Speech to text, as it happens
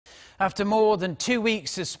After more than 2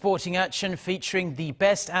 weeks of sporting action featuring the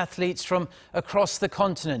best athletes from across the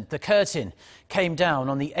continent, the curtain came down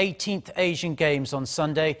on the 18th Asian Games on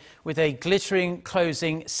Sunday with a glittering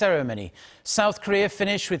closing ceremony. South Korea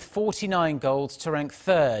finished with 49 golds to rank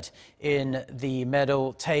third in the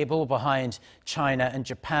medal table behind China and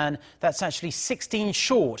Japan. That's actually 16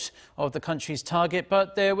 short of the country's target,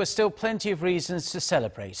 but there were still plenty of reasons to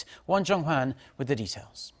celebrate. Jung-hwan with the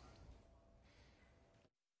details.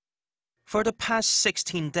 For the past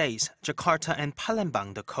 16 days, Jakarta and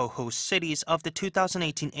Palembang, the co-host cities of the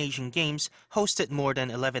 2018 Asian Games, hosted more than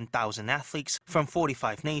 11,000 athletes from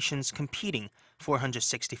 45 nations competing,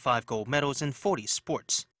 465 gold medals in 40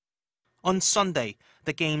 sports. On Sunday,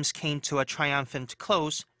 the Games came to a triumphant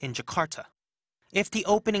close in Jakarta. If the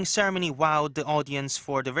opening ceremony wowed the audience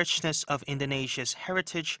for the richness of Indonesia's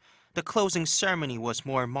heritage, the closing ceremony was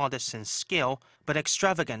more modest in scale, but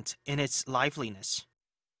extravagant in its liveliness.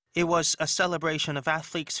 It was a celebration of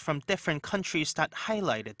athletes from different countries that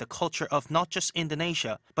highlighted the culture of not just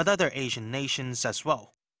Indonesia, but other Asian nations as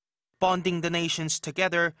well. Bonding the nations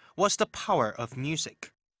together was the power of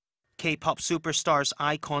music. K-pop superstars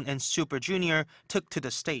iKON and Super Junior took to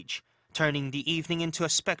the stage, turning the evening into a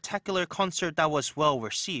spectacular concert that was well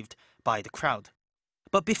received by the crowd.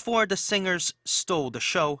 But before the singers stole the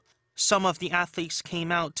show, some of the athletes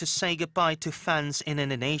came out to say goodbye to fans in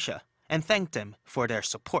Indonesia and thanked them for their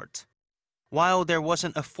support. While there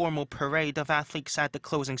wasn't a formal parade of athletes at the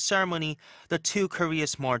closing ceremony, the two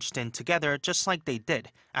Koreas marched in together just like they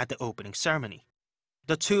did at the opening ceremony.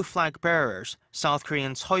 The two flag bearers, South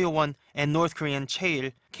Korean Jung-hwan and North Korean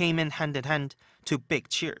Chaeil, came in hand to big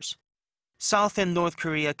cheers. South and North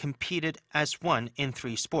Korea competed as one in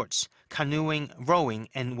 3 sports: canoeing, rowing,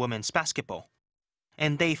 and women's basketball.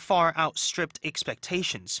 And they far outstripped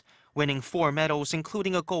expectations, winning 4 medals,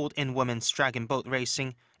 including a gold in women's dragon boat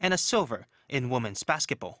racing and a silver in women's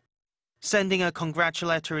basketball. Sending a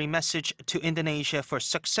congratulatory message to Indonesia for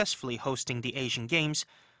successfully hosting the Asian Games,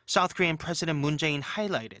 South Korean President Moon Jae-in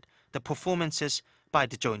highlighted the performances by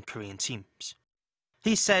the joint Korean teams.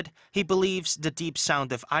 He said he believes the deep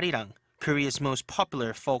sound of Arirang, Korea's most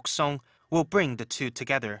popular folk song, will bring the two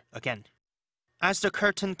together again. As the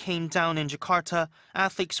curtain came down in Jakarta,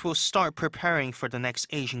 athletes will start preparing for the next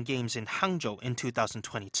Asian Games in Hangzhou in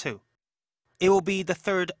 2022. It will be the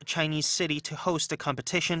 3rd Chinese city to host the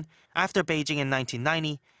competition after Beijing in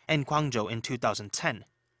 1990 and Guangzhou in 2010.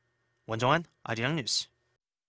 Jung-hwan, Arirang News.